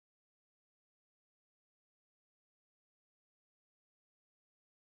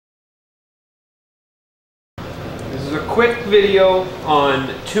quick video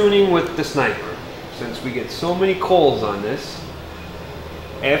on tuning with the sniper. Since we get so many calls on this,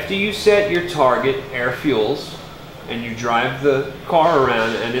 after you set your target air fuels and you drive the car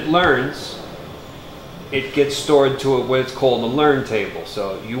around and it learns, it gets stored to what's called a learn table.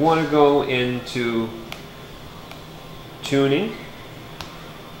 So you want to go into tuning,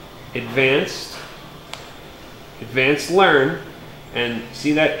 advanced learn, and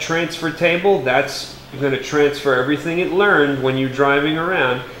see that transfer table? That's going to transfer everything it learned when you're driving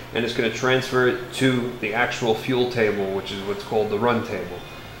around, and it's going to transfer it to the actual fuel table, which is what's called the run table.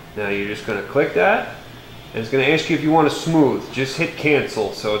 Now you're just going to click that, and it's going to ask you if you want to smooth. Just hit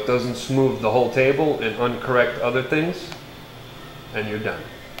cancel so it doesn't smooth the whole table and uncorrect other things, and you're done.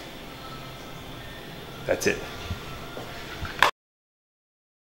 That's it.